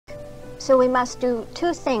So we must do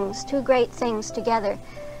two things, two great things together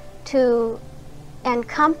to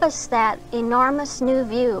encompass that enormous new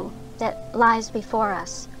view that lies before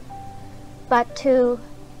us, but to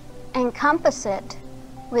encompass it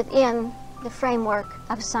within the framework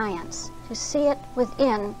of science, to see it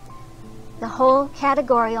within the whole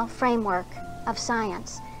categorical framework of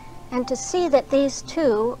science, and to see that these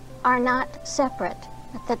two are not separate,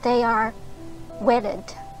 but that they are wedded.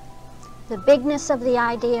 The bigness of the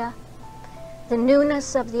idea, the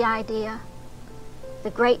newness of the idea, the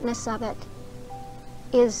greatness of it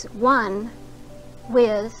is one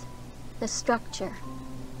with the structure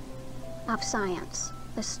of science,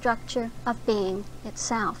 the structure of being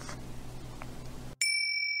itself.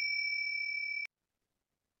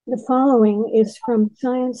 The following is from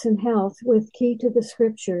Science and Health with Key to the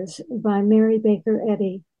Scriptures by Mary Baker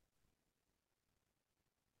Eddy.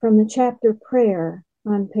 From the chapter Prayer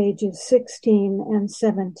on pages 16 and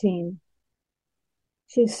 17.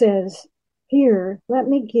 She says, "Here, let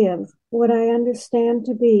me give what I understand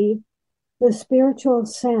to be the spiritual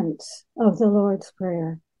sense of the Lord's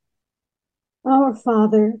Prayer. Our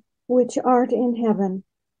Father, which art in heaven,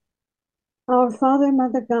 our Father,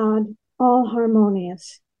 Mother God, all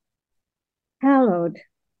harmonious, hallowed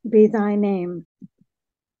be thy name.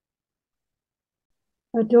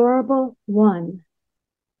 Adorable One,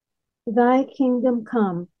 thy kingdom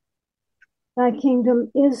come, thy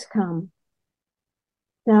kingdom is come,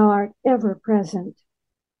 thou art ever present.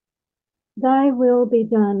 Thy will be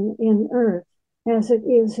done in earth as it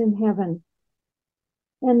is in heaven.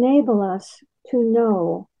 Enable us to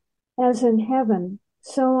know, as in heaven,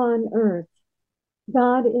 so on earth,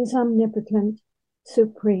 God is omnipotent,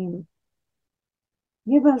 supreme.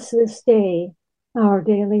 Give us this day our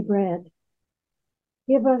daily bread.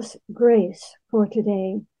 Give us grace for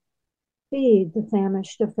today. Feed the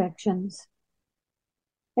famished affections.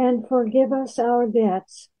 And forgive us our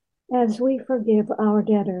debts as we forgive our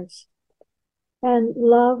debtors. And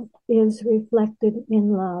love is reflected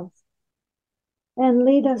in love. And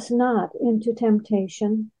lead us not into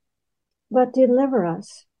temptation, but deliver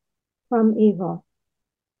us from evil.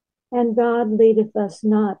 And God leadeth us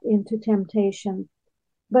not into temptation,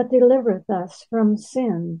 but delivereth us from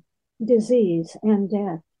sin, disease, and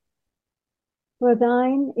death. For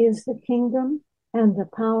thine is the kingdom, and the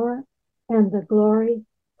power, and the glory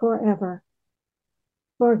forever.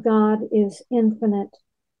 For God is infinite,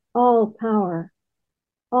 all power,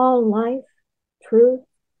 all life, truth,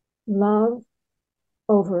 love,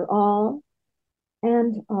 over all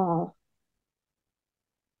and all."